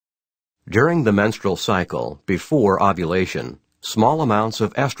During the menstrual cycle, before ovulation, small amounts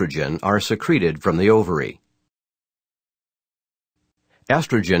of estrogen are secreted from the ovary.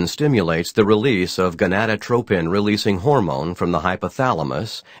 Estrogen stimulates the release of gonadotropin-releasing hormone from the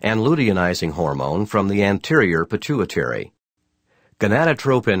hypothalamus and luteinizing hormone from the anterior pituitary.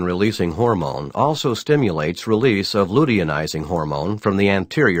 Gonadotropin-releasing hormone also stimulates release of luteinizing hormone from the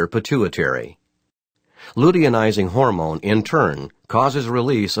anterior pituitary. Luteinizing hormone, in turn, causes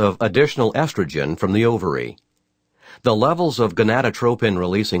release of additional estrogen from the ovary. The levels of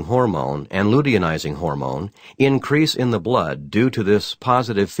gonadotropin-releasing hormone and luteinizing hormone increase in the blood due to this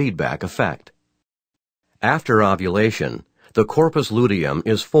positive feedback effect. After ovulation, the corpus luteum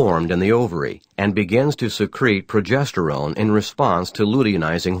is formed in the ovary and begins to secrete progesterone in response to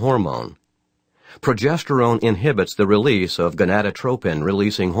luteinizing hormone. Progesterone inhibits the release of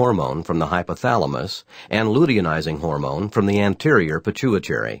gonadotropin-releasing hormone from the hypothalamus and luteinizing hormone from the anterior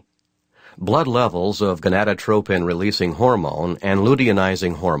pituitary. Blood levels of gonadotropin-releasing hormone and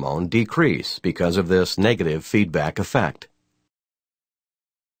luteinizing hormone decrease because of this negative feedback effect.